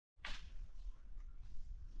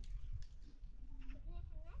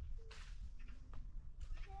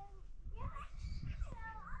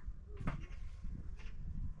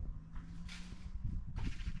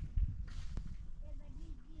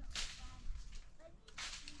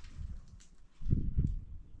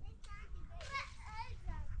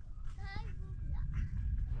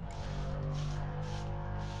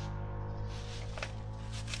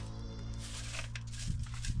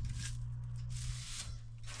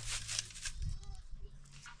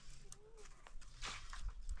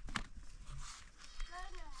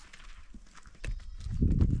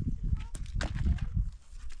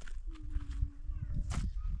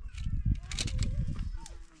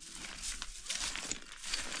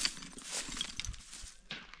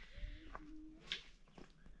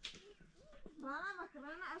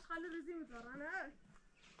Karanı.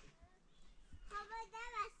 Havada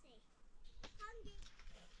versin. Hangi?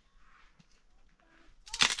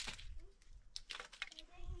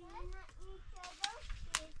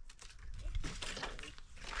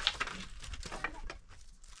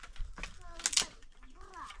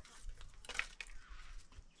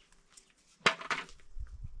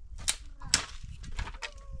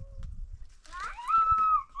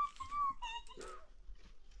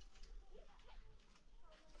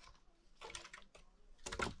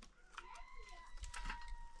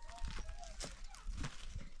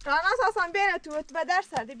 Rana اساسا بین تو به در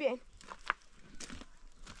سردی بین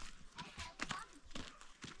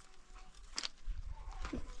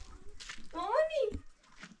مامانی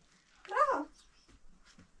رها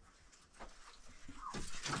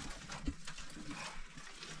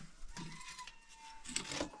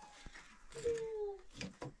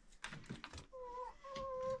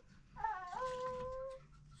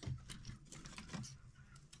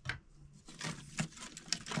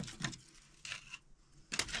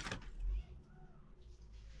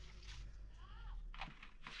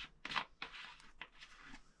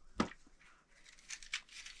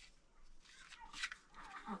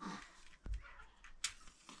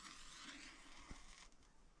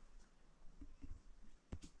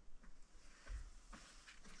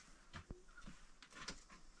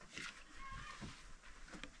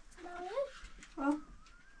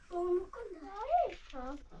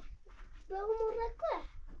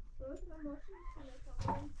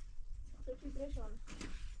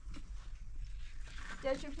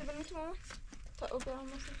Ya çöpte benim için ama ta o kadar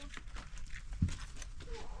olmasa da.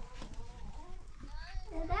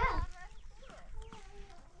 Dede.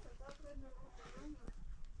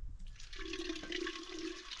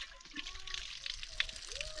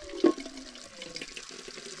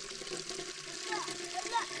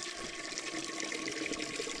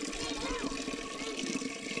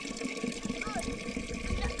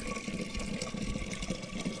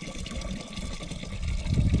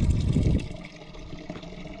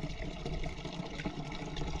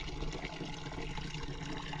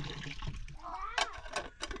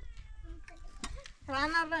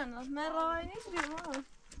 Rana, men rara نیست بیرون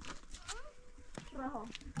رها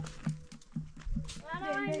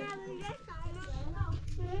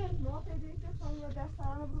ما پیدی که سامو در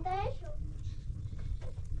سرانه برو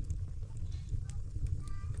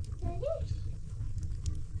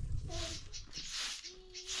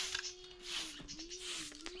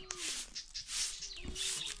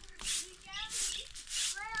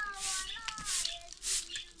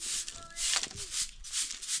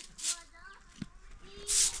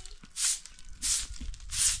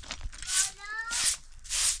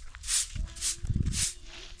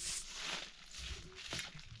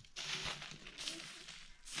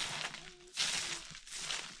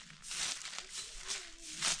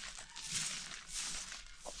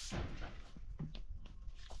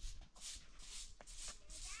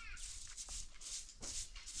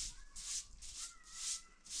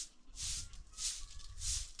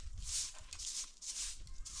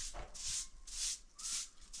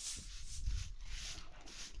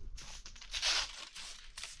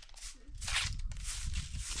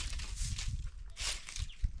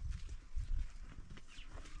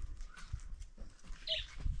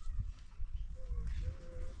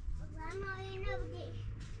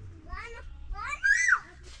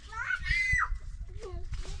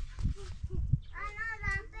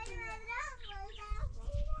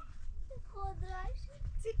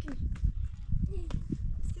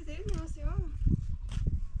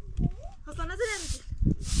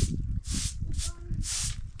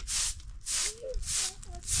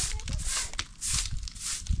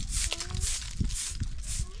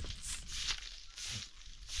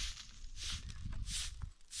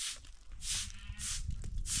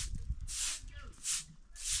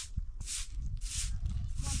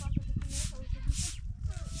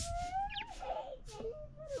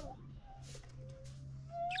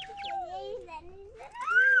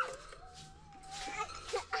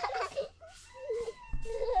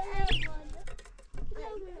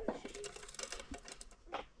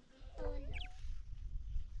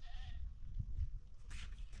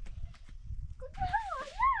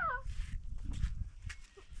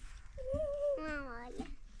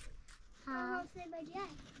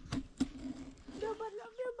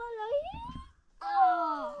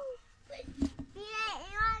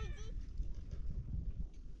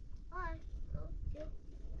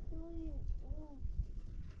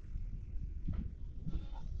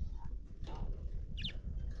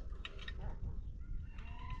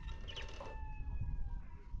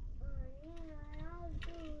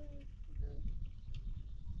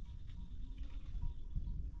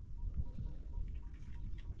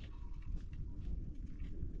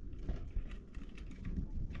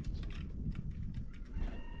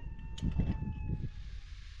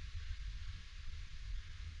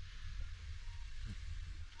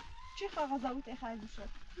چی کاغذ بود خیلی شد؟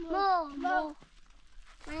 مو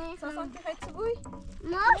ساسان که خیلی بوی؟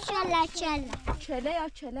 ما چله یا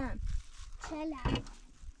چلم؟ چله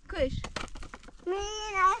کش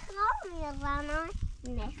میره میرانه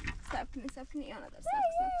نه سب کنی یا ندار سب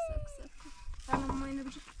خانم ما اینو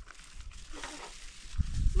بجید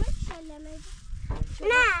چله میده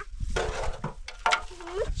نه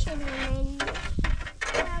چله میده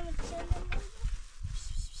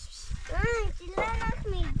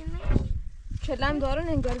چلم دارن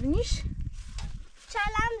انگار بینیش؟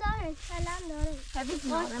 چلم داره حبیب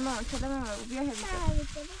ماره ما چلم ما بیا حبیب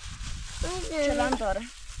چلم داره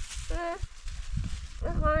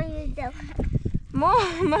ما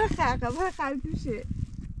خرگوشه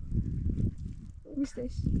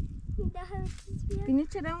گوشتش بینی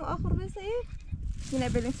چلم آخر بسه بینه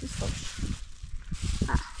بلین سوش خوش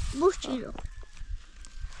بوش چیزو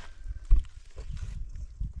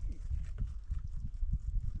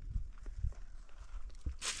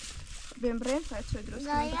بمرین باید شد درست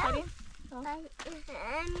کنیم بخوریم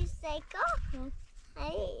میسیکا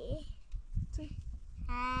چی؟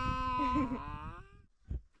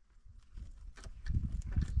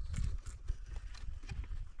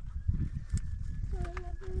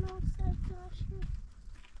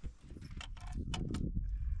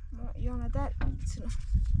 ما یا ندار بیتونم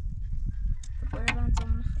باید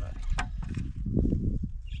انجام نخورم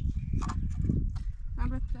من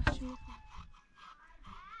باید پلخشی میکنم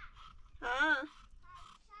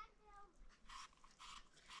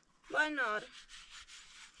Why not?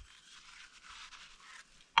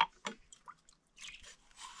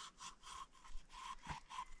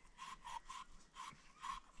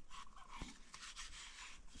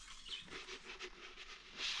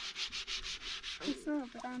 It's not,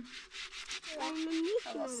 but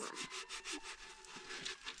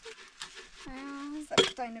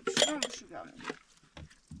Zaktajne przyszłam.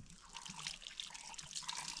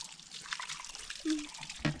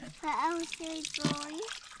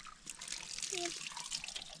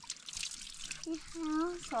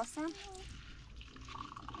 Sasam.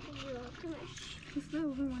 Kızlar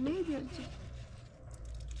bu ne ediyor ki?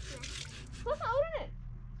 Sasa oraya ne?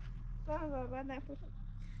 Ben ne yapayım?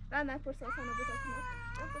 Ben ne yapayım sana bu takımı?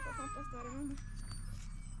 Ben de sana pastarım ama.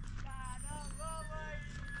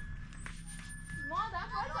 Moda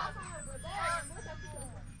pode sana bu da bu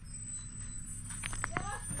takımı.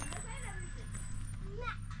 Yavaş ne sen ne bilirsin?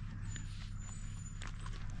 Ne?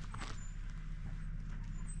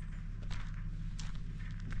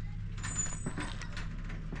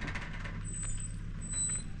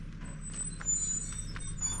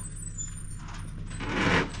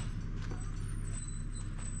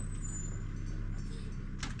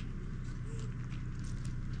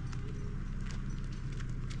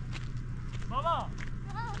 بابا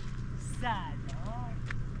سلام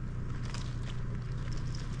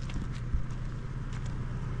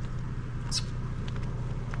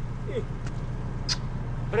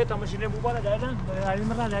برای تا ماشین موبایل دادن علی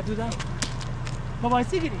مرا ندادن بابا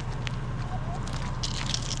ایسی گیری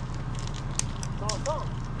تا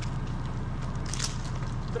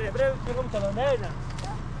برای میگم تا ندادن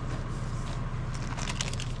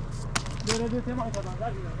برای دیگه ما تا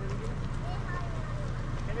ندادن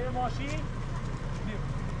یعنی ماشین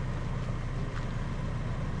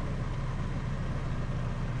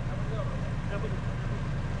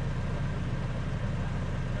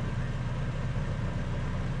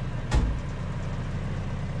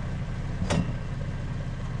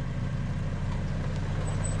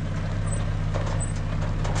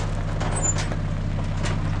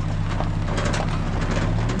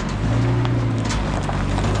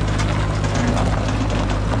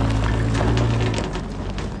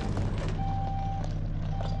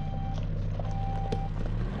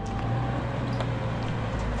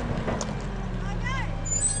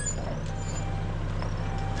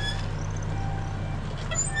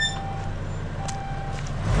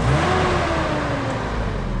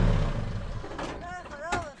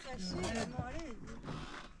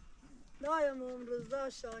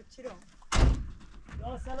شاکرم.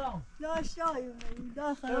 یا سلام. یا شایم.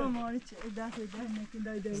 داخل ماری چه داخل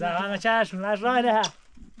نکن زحمت چشم نجرای ده.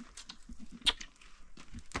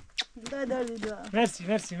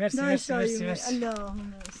 مرسی.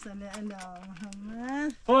 اللهم صل علی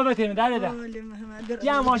محمد. بابا بتیم ده.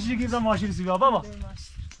 یا ماشین گیر ماشین سویا بابا.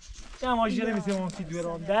 یا ماشین رو میتونم کی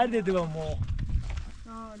دوران درد دو مو.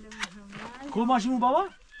 کو ماشین بابا؟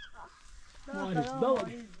 بابا.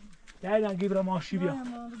 دادن گیر ماشین بیا.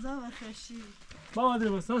 بابا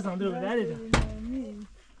درو ساسم درو درد.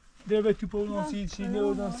 Deve tu oradan sil, şimdi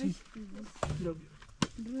oradan sil. Bira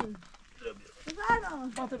bira.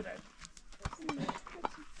 Batı bira.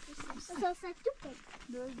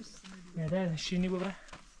 Neden? Şirini baba.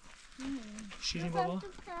 Şirini baba.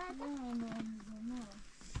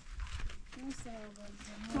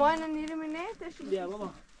 ماين نيري مني تشوف Ya baba.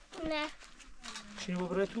 نه Şirini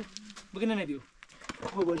baba tu. Bugün ne diyor?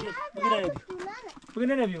 Babacığım bugün ne diyor? Bugün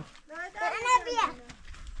ne diyor? انا بیا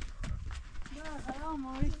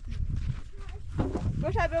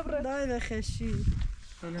باش ببرد دای به خشی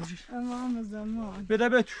Söylemiş. امام زمان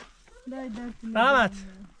Beda bet. دای در Rahmet.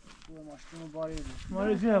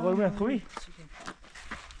 Maalesef قربونت خوبی؟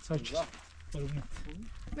 Sajjad. قربونت.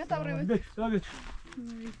 متى بريمت Bet, daha bet.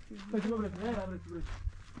 Bet baba. Ne var bet?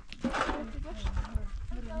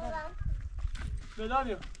 Beda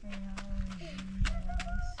diyor.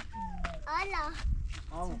 الا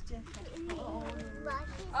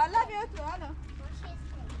الله بيوتو الله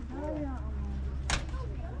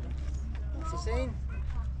حسين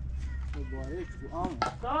مبارك وآمن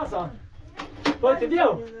Sağ Bak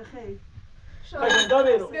diyor. بخیر Bakın da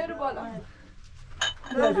ver. بيرو بالا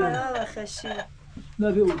دای به خشی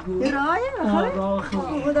Ne diyor? برای Ha,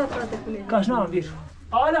 خدا تکنی kaç ne bir?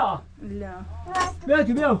 Ala. لا Bet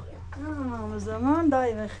diyor. امام زمان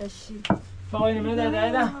دای به خشی Bak aynı ne dedi?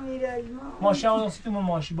 میره Maaşı alın sütü mü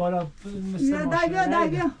maaşı bana mesela دای بیا دای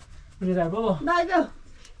بیا Ne der baba? دای بیا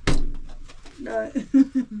دای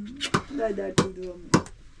دای در تو دوم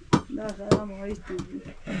داخل ماریس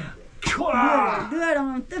تو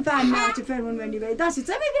دورم تفهم چه فرمون منی بی دستی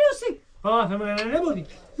چه میگیروسی Ha tamam ne budi?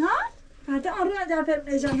 ها حتی آن رو در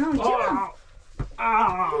فرمون هم چرا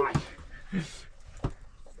Ay.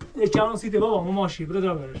 Canın sütü baba mı maaşı burada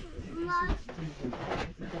da verir.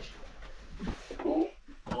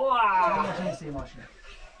 شنسي ماشي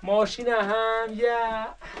ماشین هم یه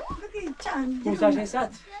بگی چند 500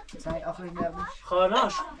 ساي آخر نبوش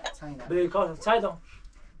خانهاش ساي نبوش بریکات سای دام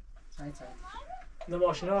ساي نه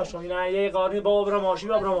ماشین هاش نه یه قارنی بابا برا ماشین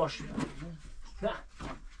بابا ماشین نه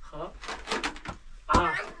خب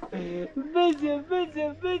بزه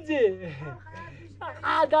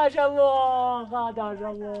قداش الله قداش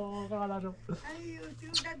الله قداش الله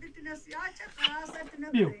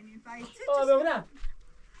بیو ببینم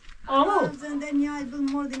آمو زندانیای بل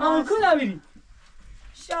مردی آمو کجا میری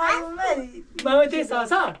شای اومدی محمد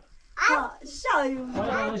ساسان شای اومدی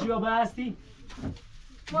آقا شو باستی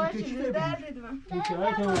ماشي درد من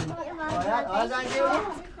باید آزنگه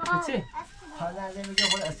چه آزنگه میگه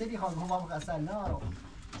خود اصلی خان همام اصل نارو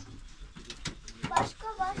باشکو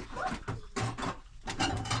باشکو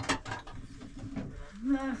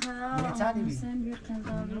میگه چندی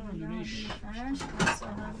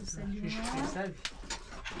بی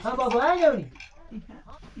ها بابا هنگونی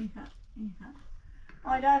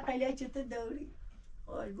حالا قلیه چطور دوری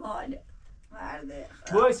قول باله مرده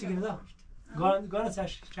بای سیگنه دا گان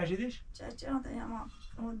چشیدش چه اما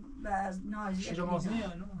اون باز نازی شیرا مازنی یا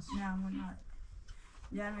نه نه اون نه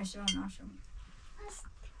جرمش رو ناشم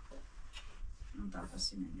اون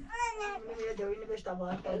تاپسی نمیده یه دوینی بهش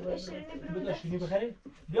تباهت کرد بدا شیرینی بخری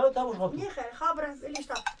بیا تا بوش خاطر میخوای خبره بلیش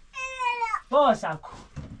تا با سکو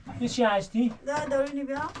این چی هستی؟ دا دوینی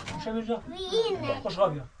بیا شبیر جا وینه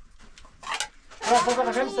خوشگاه بیا راست بابا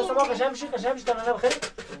قشنگ میشه سما قشنگ میشی تا نه بخری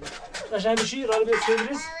قشنگ میشی راه به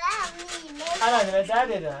سیدریس انا نه در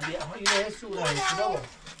دیدم بیا اما اینه سوره هستی بابا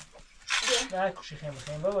نه کشی خیم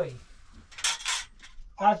بابا این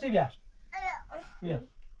رفتی بیا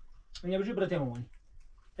این بجی برات مامانی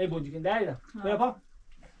ای بودی که در دیدم بیا پا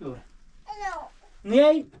بیا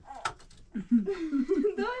نیای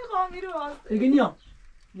دای خامی رو واسه دیگه نیا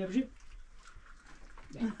نیا بجی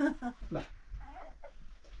بله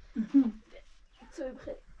تو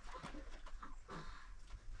بخیر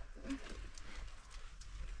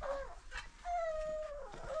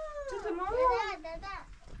چطور ماما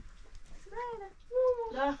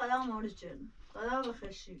دا خدا مورد چرد خدا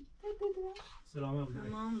بخشی سلام علیکم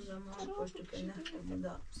تمام زمان پشت کنه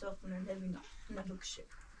بودا ساختونه نبینا نبکشه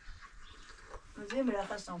از این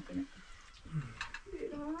مرخصم کنه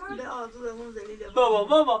به آزودمون زلیل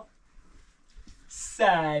بابا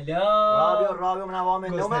سلام رابio من نوام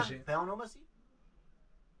نومه گستشه. پیام نومه سی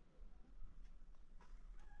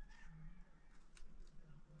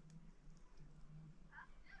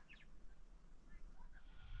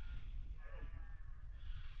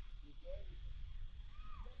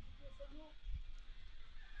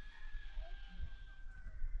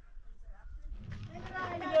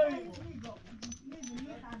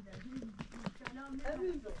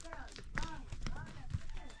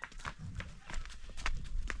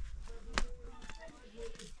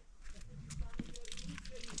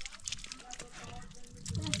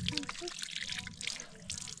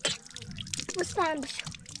بستان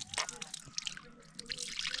بشو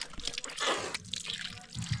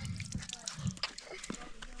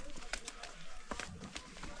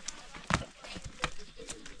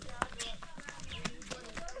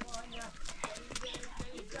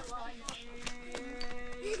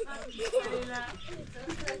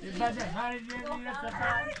Laat ons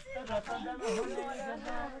gaan. Laat ons gaan.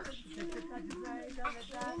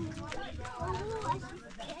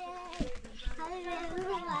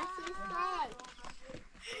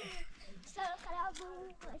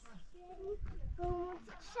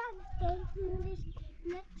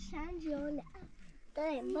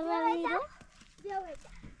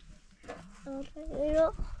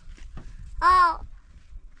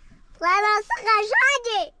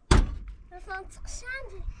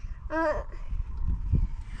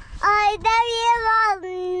 Ay, demiyor.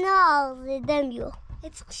 No, demiyor.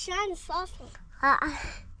 Het is schijn sausje.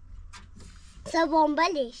 Ze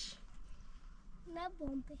bombelish. Ne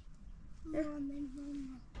bombe? Bombe.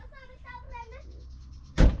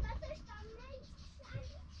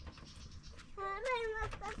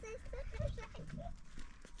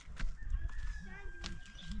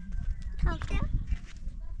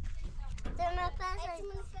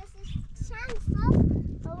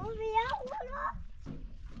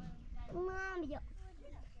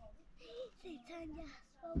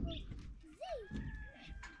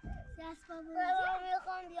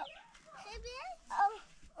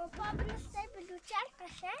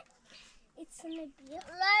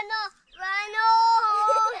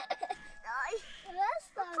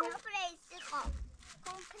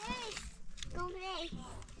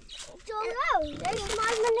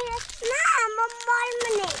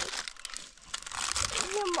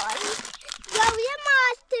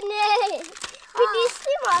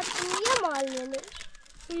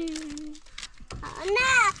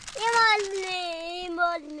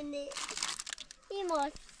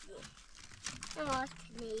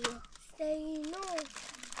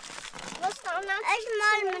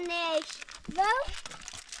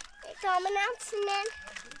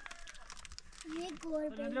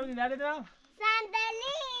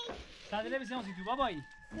 صندلی بسیاری تو بابایی.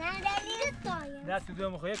 صندلی تو. دست تو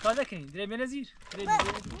مخویه کار کنی. درمی نزیر.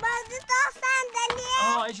 بازی تو صندلی.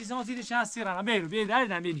 آه ایشی سانسی شانس سیران. بیرو بیر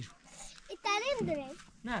دردن بینی. ایتالیم داره.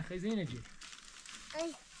 نه خیلی نجی.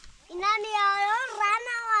 اینا میارن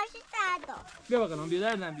رنا واشی تادو. بیا بکنم بیا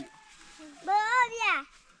دردن بیا. بیا.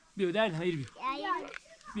 بیا دردن بیا.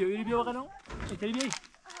 بیا بیا بکنم. ایتالی بیای.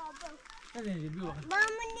 نه بیا بکنم. مامان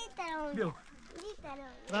نیترون. بیا.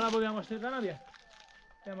 نیترون. رنا بیا ماشین رنا بیا.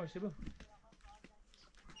 بیا ماشین بیا.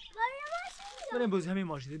 بریم بازی همین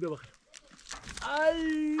ماشین بیا بخیر.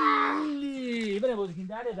 علی بریم بازی کن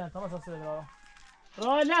داره دن تماس هست را.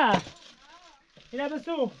 رالا. اینا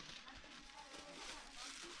بسو.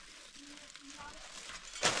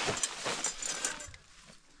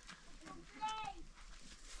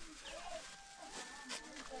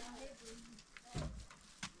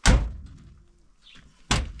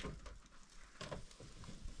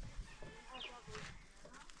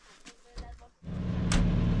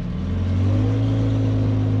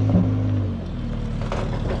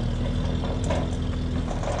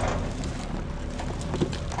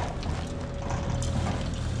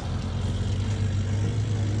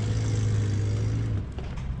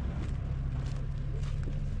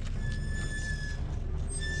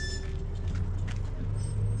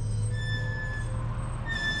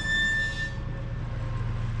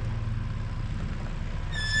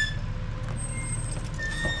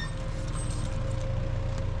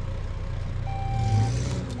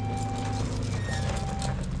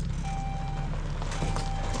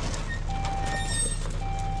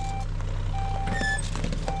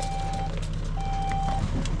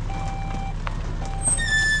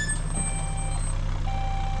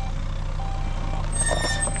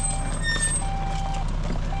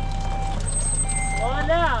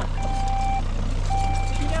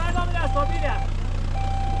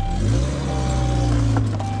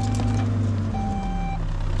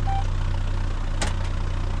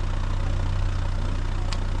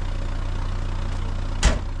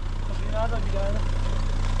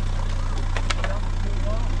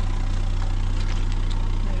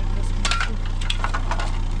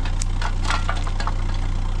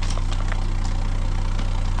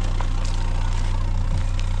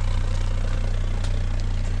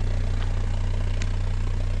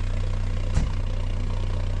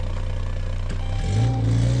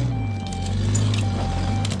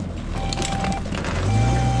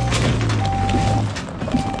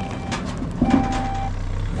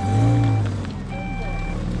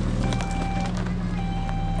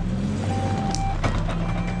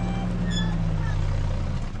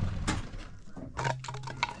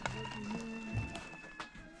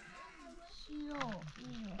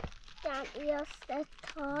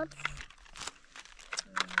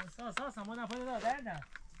 ساس ما نپایده داره نه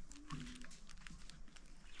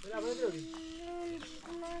بلا بلا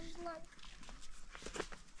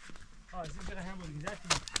بلا زين كده هم ورجزاتي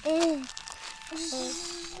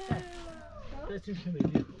دستیم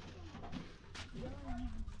شمیدی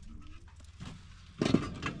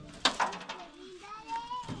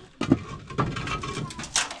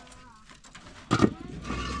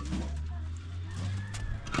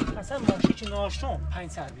اصلا ماشی که ناشتم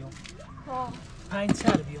 5 سر بیام 5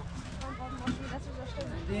 سر بیام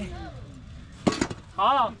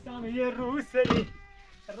ها یه روسری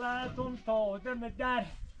راتون تا دم در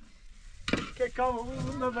که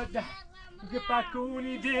کامون بده که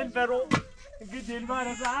پاکونی دل برو که دل بر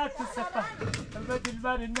رات سفر و دل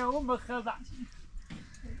بر نوم خضع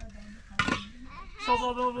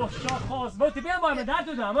صدا و شاخاز باید بیا بایم در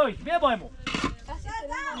تو دم اوی بیا بایمو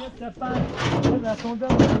یه سفر راتون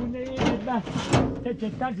دم کنه بده که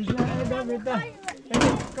چکتر جزنه بده که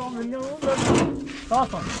کامون نوم بده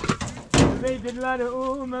ساسان به دل بر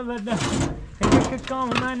اوم بده که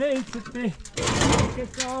کامون نیستی که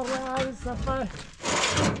کار سفر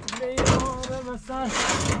بیار مسار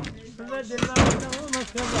و دل بر نوم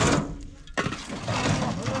خضع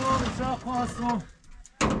آه سا خواستم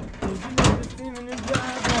جنبتی من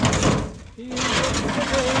الجعبه این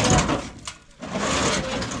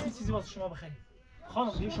چیزی واسه شما بخریم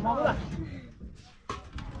خانم دیگه شما ببخشید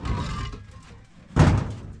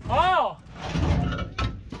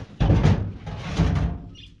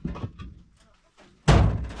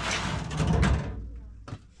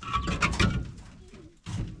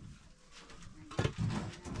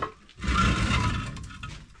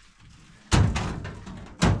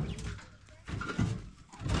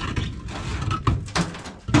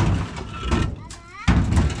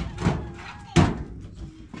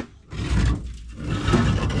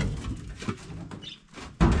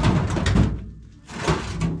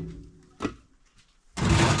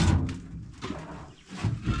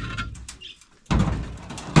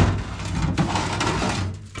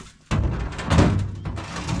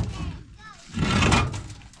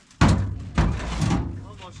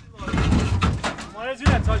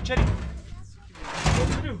چری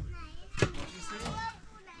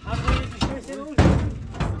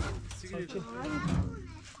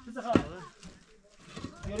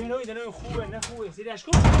اینو خوبه نه خوبه سریعش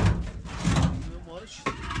کن مالش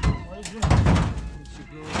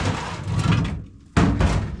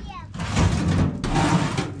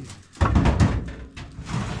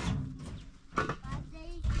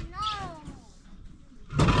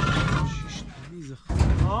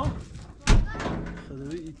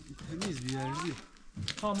تمیز بیاردی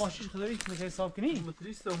ها ماشیش خدایی میشه حساب کنی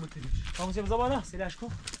متریست و متریش ها چه زبانه سریعش کن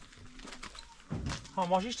ها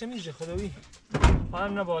ماشیش تمیزه خدایی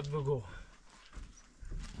هم نباید بگو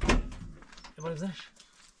یه بار بزنش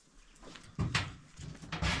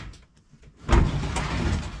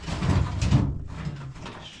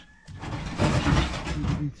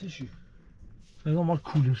چی نگاه مال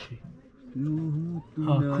کولرشی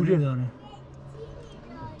ها کولر داره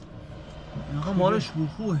آقا مالش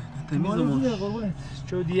خوبه تمیز ماش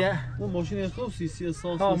چودیه اون ماشین خوب سی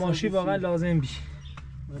اساس ها ماشی واقعا لازم بی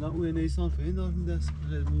من او نیسان فین دارم دست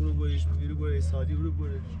مورو گویش میره گوی سالی رو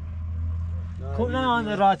گوره کلا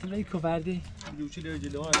آن راتلی کوفردی دوچی له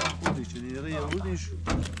جلو آن خودی چه دیگه یهودیش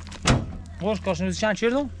خوش کاشون چند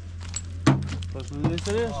چردم کاشون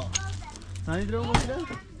نیست ثانی درو ماشین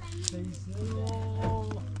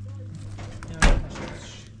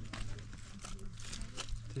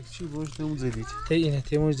تکچی باش تمون زدید تی اینه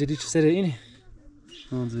تیمون زدید چه سر اینه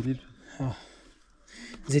زدید ها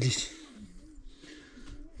زدید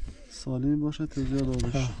سالم باشه تجار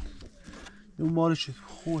دادش اون مالش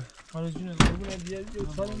خوبه مال جون قربون دیگه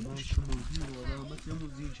سالم باشه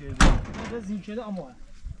زین چه اما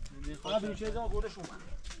حالا چه دا گوره شما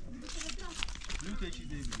لوت چی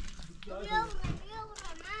دیدی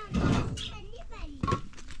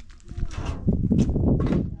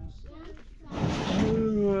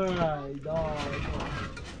وای دا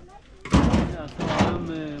اصلا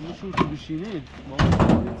مشون تو بشینه ما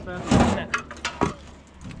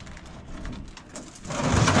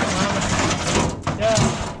Ja,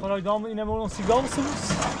 vanuit dan in hebben we nog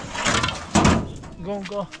gigantisch.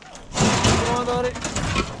 Gonga. Kom daar.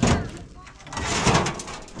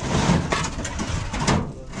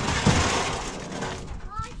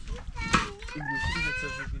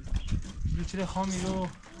 چه خامی رو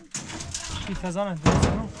کی فزانه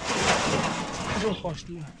درستم رو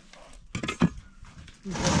خوشتی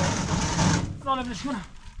نه بلش کنم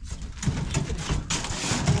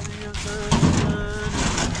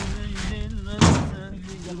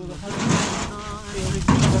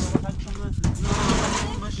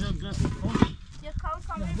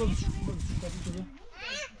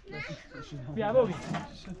بیا بابی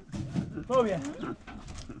بابی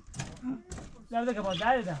لابد که با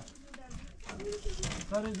دردم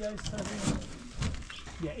کار دیگه است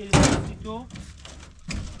بیا ایل تاسیتو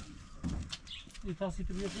ایل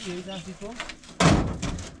تاسیتو بیا ایل تاسیتو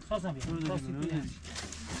سازم بیا تاسیتو بیا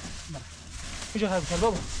کجا خراب کرد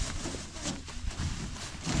بابا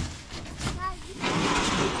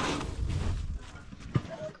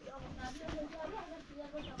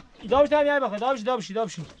دابش تام یای بخیر دابش داد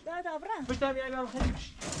آبرم پشت تام یای بخیر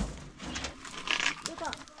بش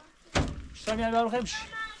دوتا پشت تام یای بخیر بش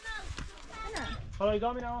حالا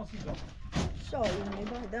ایگاه می نماسی شایی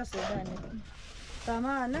میبا دست دارم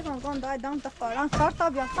تمام نکن کن دای دام تقارن 4 تا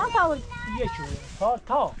بیا 5 تا بود یکی 4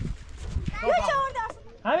 تا یه چهار دست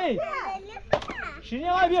همین شیرینی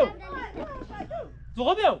آقای بیو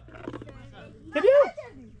زوغا بیو بیو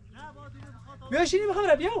بیو شیرینی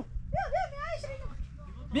بخبره بیو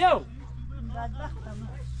بیو بدبختم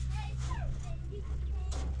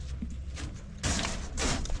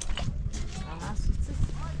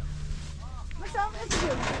مثلا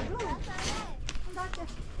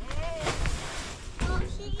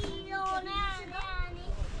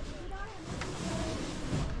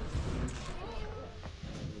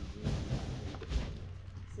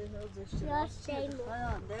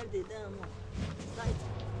دردی دم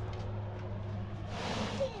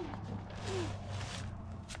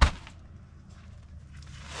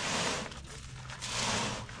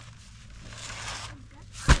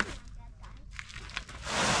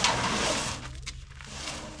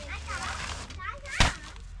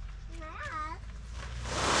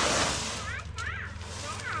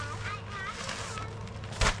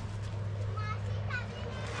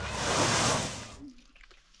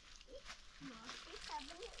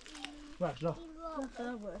باش لا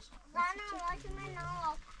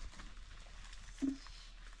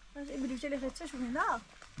بریوچه لیخت چه شونی نه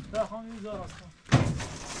لا خواهم این زار هستم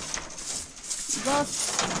باز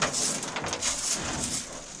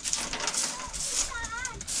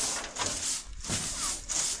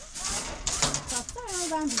تفتر رو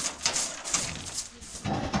بندی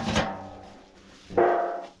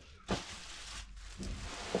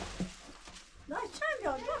نه چند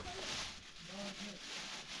بیاد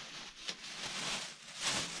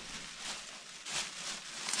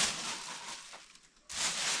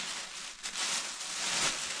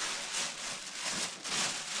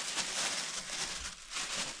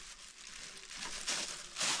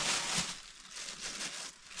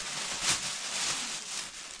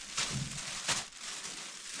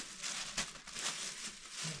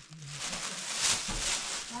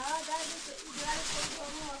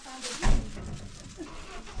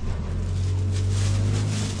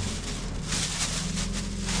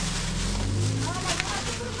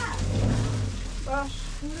باش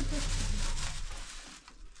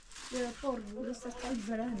یه پر درست کل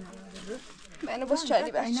برهنه منو بس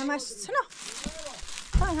چالی بچ اینا ماش سنا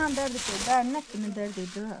تای هم درد که در نکنه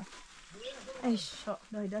درد دو ایشا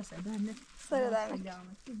دای دست در نکنه سر در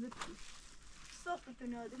نکنه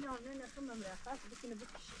صفتون آدمی آنه نخم ممرخص بکنه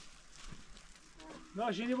بکشه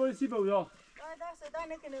لا شیرینی بولی سی بودا دای دست در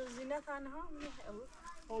نکنه زینت آنها میه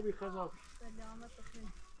او آبی خزاب سلامت خیلی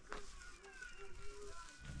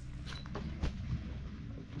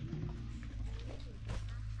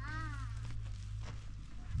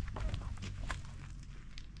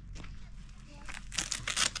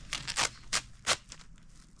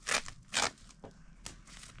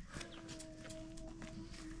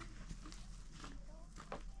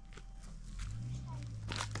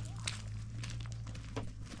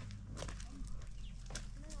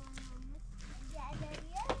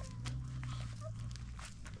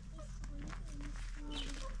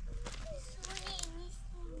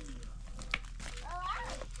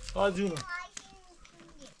آجونو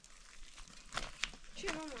چی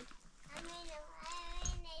مامان؟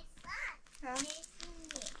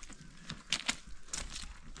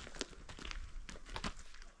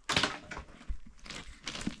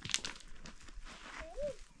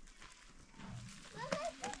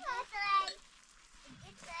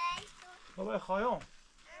 بابا خواهیم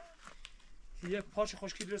یک پاچه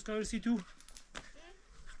خشکی درست کنه برسی تو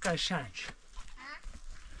قشنگ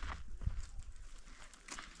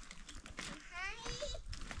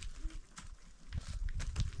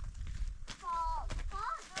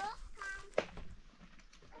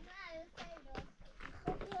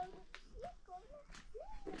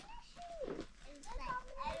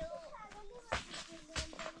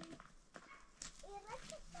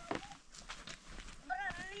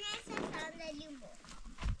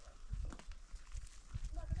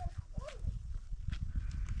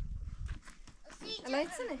الان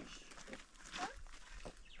چنه؟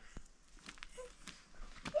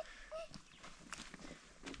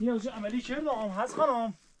 یه اوجه عملی کردم هست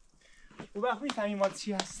خانم و وقت میفهمی مال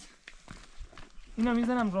چی هست اینا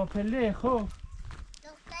میزنم راپله خب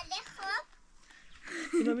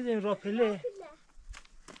اینا میزنیم راپله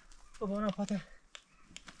بابا اونم پاته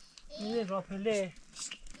میزنیم راپله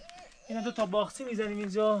اینا دو تا باختی میزنیم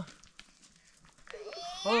اینجا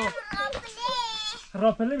خب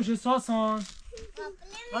راپله میشه ساسان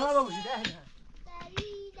آه بابا ده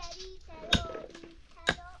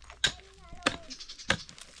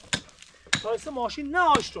تایسته ماشین نه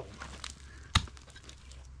آشتو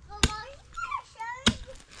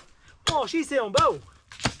ماشین سیون باو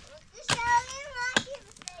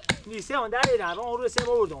نیسته اون در ایدن رو اون رو سیم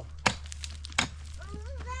بردم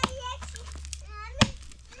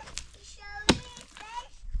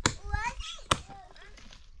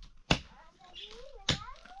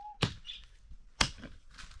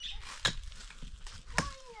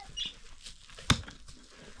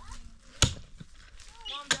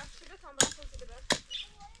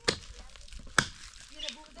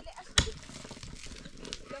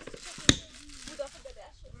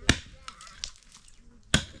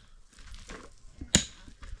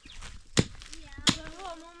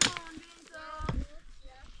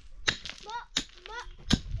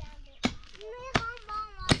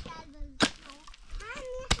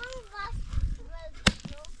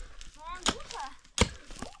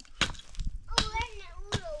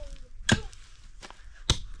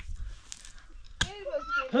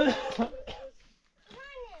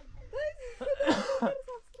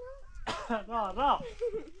را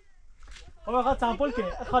بابا خواهد سمپل که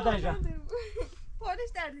خواهد دنجا پالش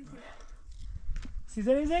دردی که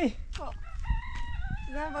سیزن ایزی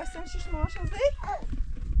زن واسم 6 ماه شده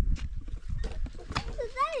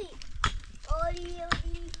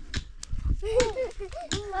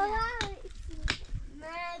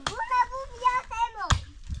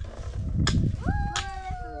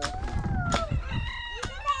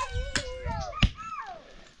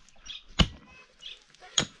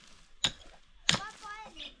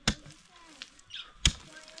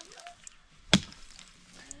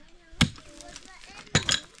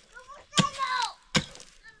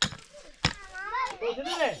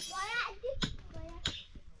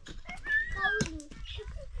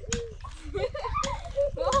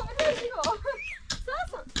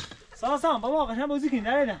ساسان بابا قشنگ بازی کنی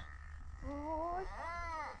نریدم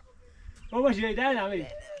بابا جایی نریدم بری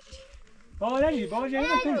بابا نریدی بابا جایی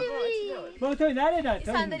بابا توی نریدم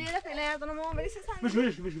صندلیه رو پیله یادانم مامان بری سه صندلی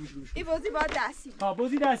بشو این بازی باید دستی ها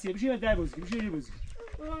بازی دستیه بشی ده بازی بشی بازی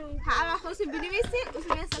هر وقت خواستیم بنویسیم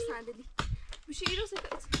اصلا بین سه صندلی بشی این رو سه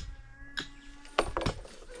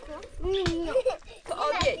تو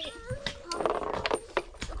آبیه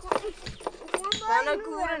رانا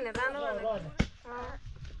گورنه رانا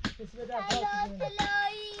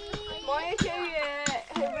ما یه که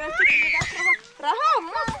حیوانات دیگه دست رها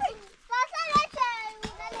موسی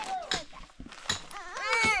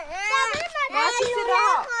ما چیزی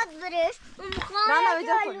رها رانا به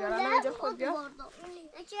جا خود بیا رانا به جا خود بیا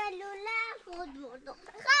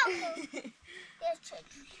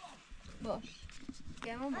باش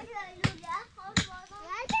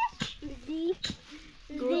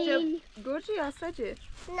گرچه یا سجه؟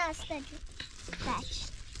 نه سجه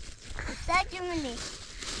سجه منی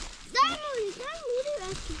دارمونی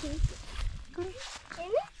راستی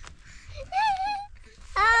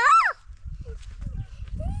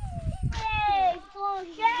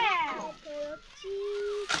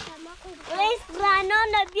Strano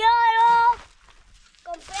bioro.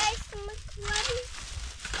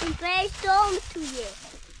 Comprei tom tuye.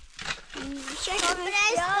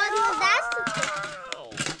 Comprei tom dast.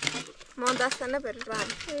 ما دستانه بر رام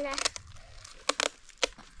نه.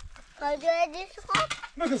 کجا خب؟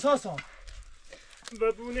 مگه ساسان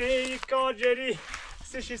ببونه کاجری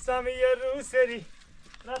سشی سامی رو سری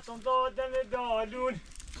رفتم دادم دالون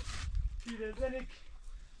پیره زنک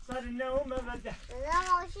سر نوم بده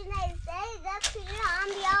نه ماشین ایستایی دست پیره هم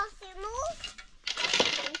بیاسیمو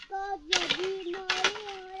کاجری ناری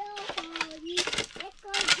آرایی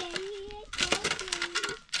کاجری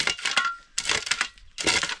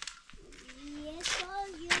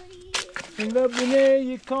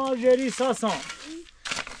ببونه کاجری ساسان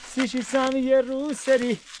سشی سامی رو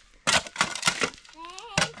سری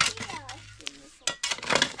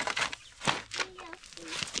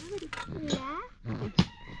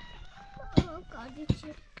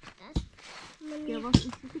یواش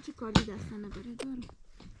این چه کاری دستانه بره دارم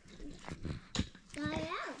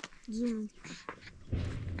جون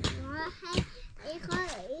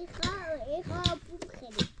ایخا پول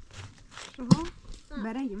خیلی شما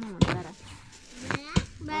برای مامان برای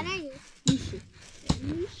برای میشه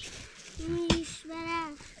میش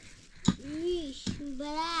برای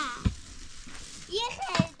یه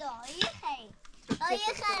خیلی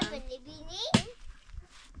یه خیلی بینی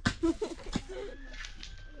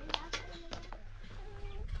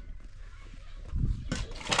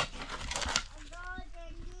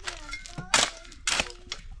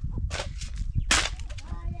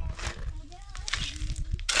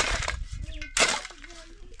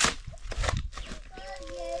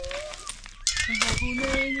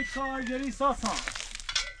زبونه کارگری ساسان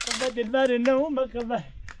دلبر نوم بخبر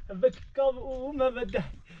بکاو او مبده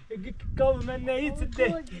کاو من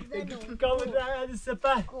نیتده کاو راد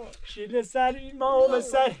سفر شیل سر ما و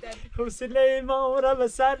بسر حوصله ما را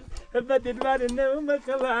بسر دلبر نوم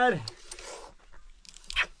بخبر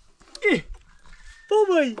ای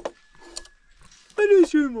بابایی بلو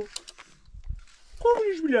شما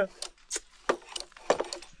خوبش بلا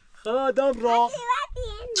خادم را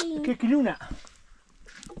ککلونه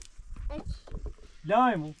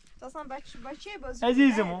لایمو اصلا بچه بازی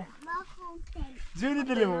عزیزمو زود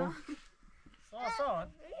دلمو ساسان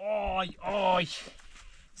آی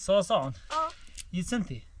ساسان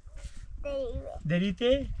یسنتی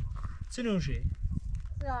دریته چنوشه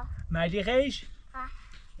مردی خیش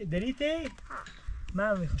دریته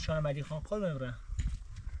من میخوام مردی خان خود ببرم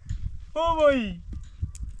بابایی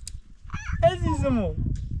عزیزمو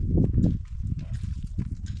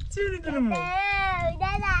زود دلمو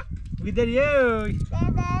بیدریوی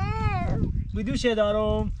بیدوشه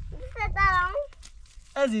دارم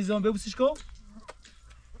عزیزم ببوسش کن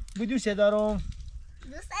بیدوشه دارم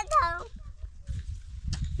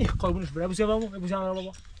ای قربونش برای بوسه بابا بوسه هم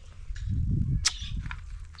بابا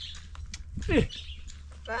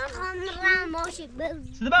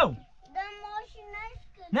سده باو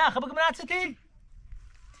نه خب بگم نعطیتی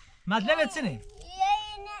مطلبت چنه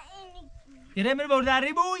یه میره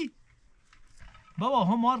برداری بوی بابا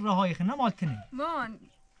هم مال رهای خیلی مالتنه مان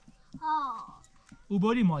او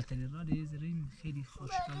باری مالتنه را دیزرین خیلی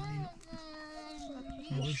خوشگل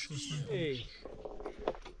موقع شستن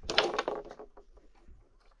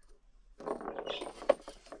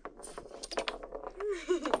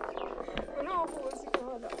اونو بازی کن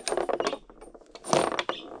حالا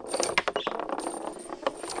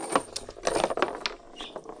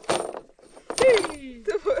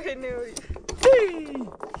تو باید نوی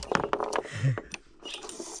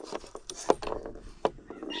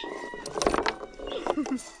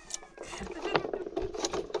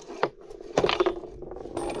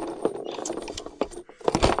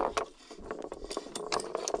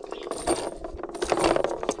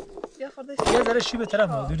یه ذره شیب طرف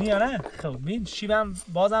مدونی یا نه؟ خب بین شیبم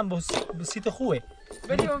بازم بسیط خوبه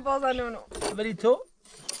بریم بازن اونو ولی تو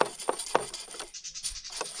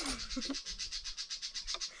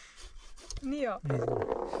نیا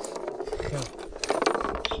خب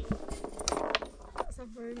اصلا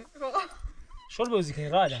باید شل بازی کنی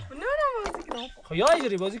قاعدة نه بازی کنم خب یا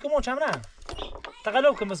ایجری بازی کن ما چمنه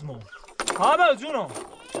تقلب کن بس مو ها با جونو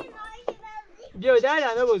بیا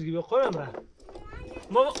ده بازی بیا خورم را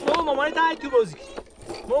ما مامانی تای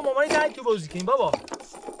تو بازی کنیم بابا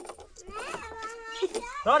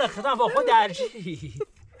را خدام با خود درجی